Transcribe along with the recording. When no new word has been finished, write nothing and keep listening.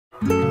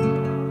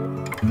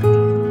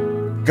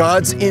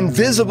God's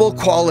invisible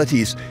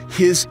qualities,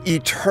 His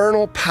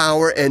eternal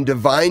power and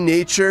divine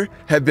nature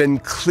have been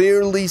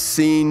clearly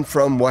seen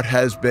from what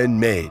has been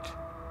made.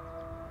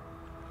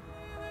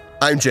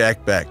 I'm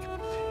Jack Beck,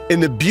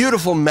 in the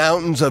beautiful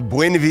mountains of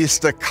Buena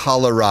Vista,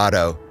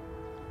 Colorado.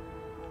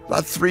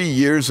 About 3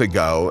 years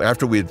ago,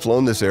 after we had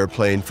flown this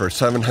airplane for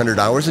 700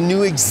 hours and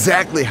knew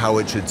exactly how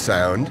it should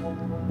sound,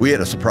 we had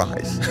a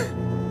surprise.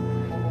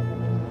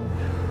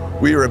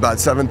 We were about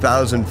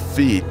 7,000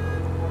 feet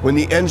when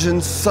the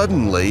engine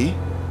suddenly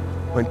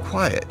went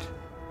quiet.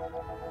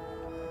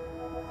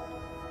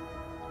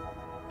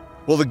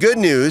 Well, the good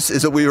news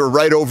is that we were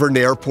right over an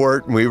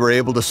airport and we were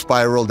able to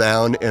spiral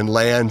down and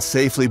land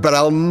safely. But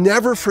I'll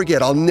never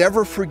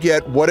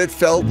forget what it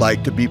felt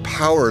like to be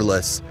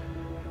powerless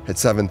at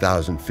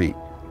 7,000 feet.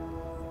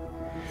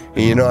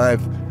 And you know,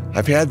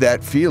 I've had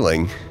that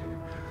feeling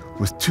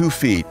with 2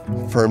 feet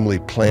firmly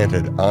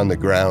planted on the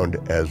ground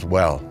as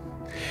well.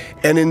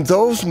 And in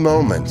those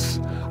moments,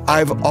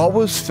 I've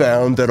always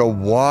found that a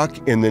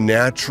walk in the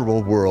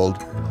natural world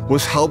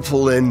was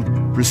helpful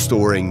in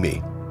restoring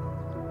me.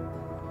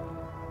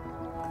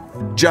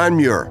 John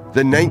Muir,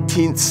 the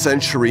 19th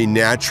century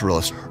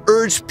naturalist,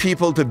 urged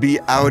people to be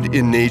out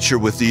in nature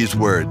with these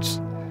words: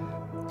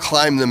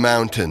 climb the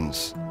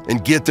mountains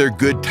and get their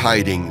good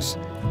tidings.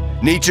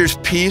 Nature's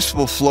peace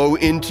will flow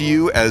into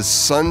you as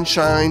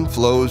sunshine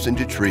flows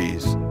into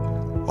trees.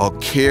 All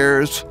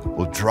cares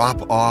will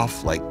drop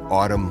off like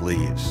autumn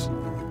leaves.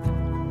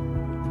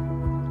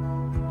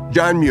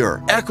 John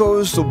Muir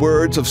echoes the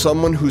words of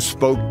someone who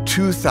spoke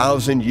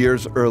 2,000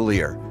 years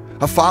earlier,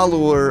 a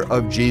follower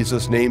of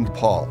Jesus named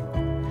Paul.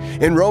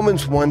 In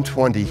Romans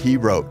 1:20, he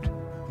wrote,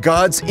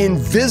 God's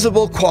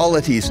invisible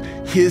qualities,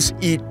 His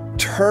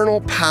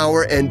eternal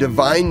power and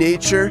divine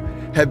nature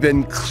have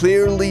been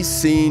clearly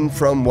seen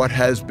from what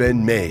has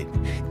been made.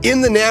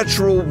 In the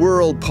natural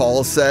world,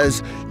 Paul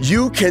says,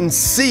 you can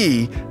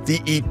see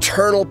the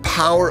eternal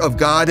power of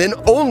God and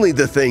only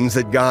the things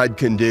that God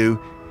can do,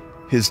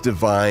 His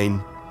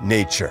divine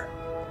nature.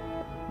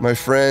 My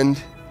friend,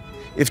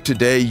 if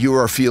today you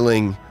are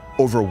feeling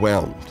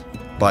overwhelmed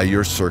by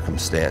your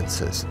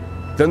circumstances,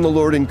 then the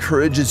Lord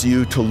encourages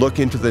you to look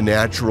into the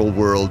natural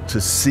world to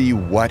see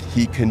what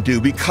He can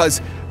do, because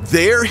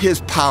there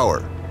His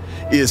power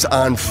is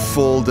on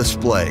full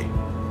display.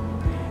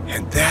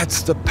 And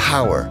that's the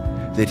power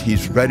that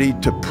He's ready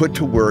to put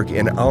to work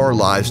in our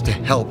lives to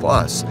help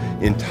us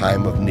in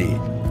time of need.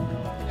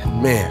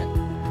 And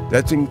man,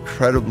 that's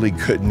incredibly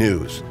good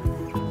news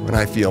when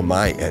I feel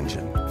my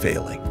engine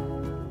failing.